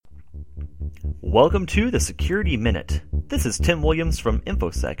Welcome to the Security Minute. This is Tim Williams from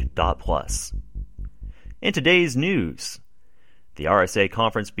InfoSec.Plus. In today's news, the RSA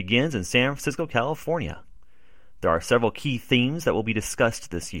conference begins in San Francisco, California. There are several key themes that will be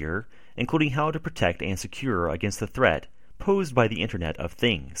discussed this year, including how to protect and secure against the threat posed by the Internet of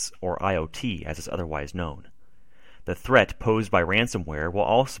Things, or IoT as it's otherwise known. The threat posed by ransomware will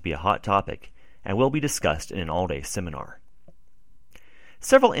also be a hot topic and will be discussed in an all-day seminar.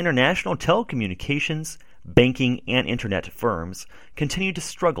 Several international telecommunications, banking, and internet firms continue to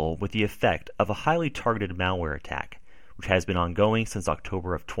struggle with the effect of a highly targeted malware attack, which has been ongoing since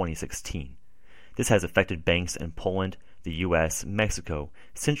October of 2016. This has affected banks in Poland, the US, Mexico,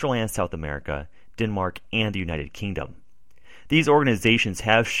 Central and South America, Denmark, and the United Kingdom. These organizations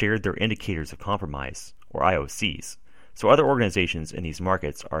have shared their indicators of compromise, or IOCs, so other organizations in these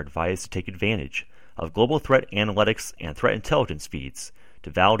markets are advised to take advantage of global threat analytics and threat intelligence feeds to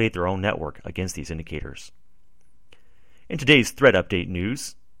validate their own network against these indicators. In today's threat update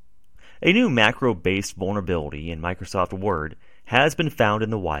news, a new macro-based vulnerability in Microsoft Word has been found in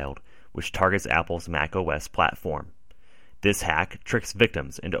the wild, which targets Apple's macOS platform. This hack tricks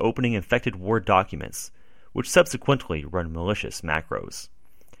victims into opening infected Word documents, which subsequently run malicious macros.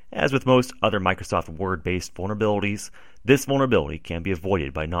 As with most other Microsoft Word-based vulnerabilities, this vulnerability can be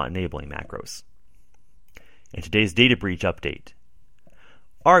avoided by not enabling macros. In today's data breach update,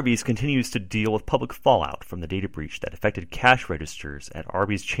 Arby's continues to deal with public fallout from the data breach that affected cash registers at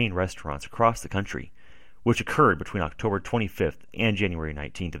Arby's chain restaurants across the country, which occurred between October 25th and January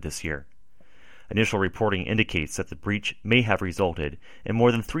 19th of this year. Initial reporting indicates that the breach may have resulted in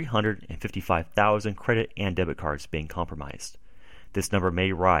more than 355,000 credit and debit cards being compromised. This number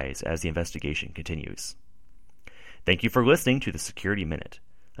may rise as the investigation continues. Thank you for listening to the Security Minute.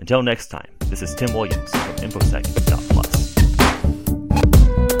 Until next time, this is Tim Williams from InfoSec.Plus.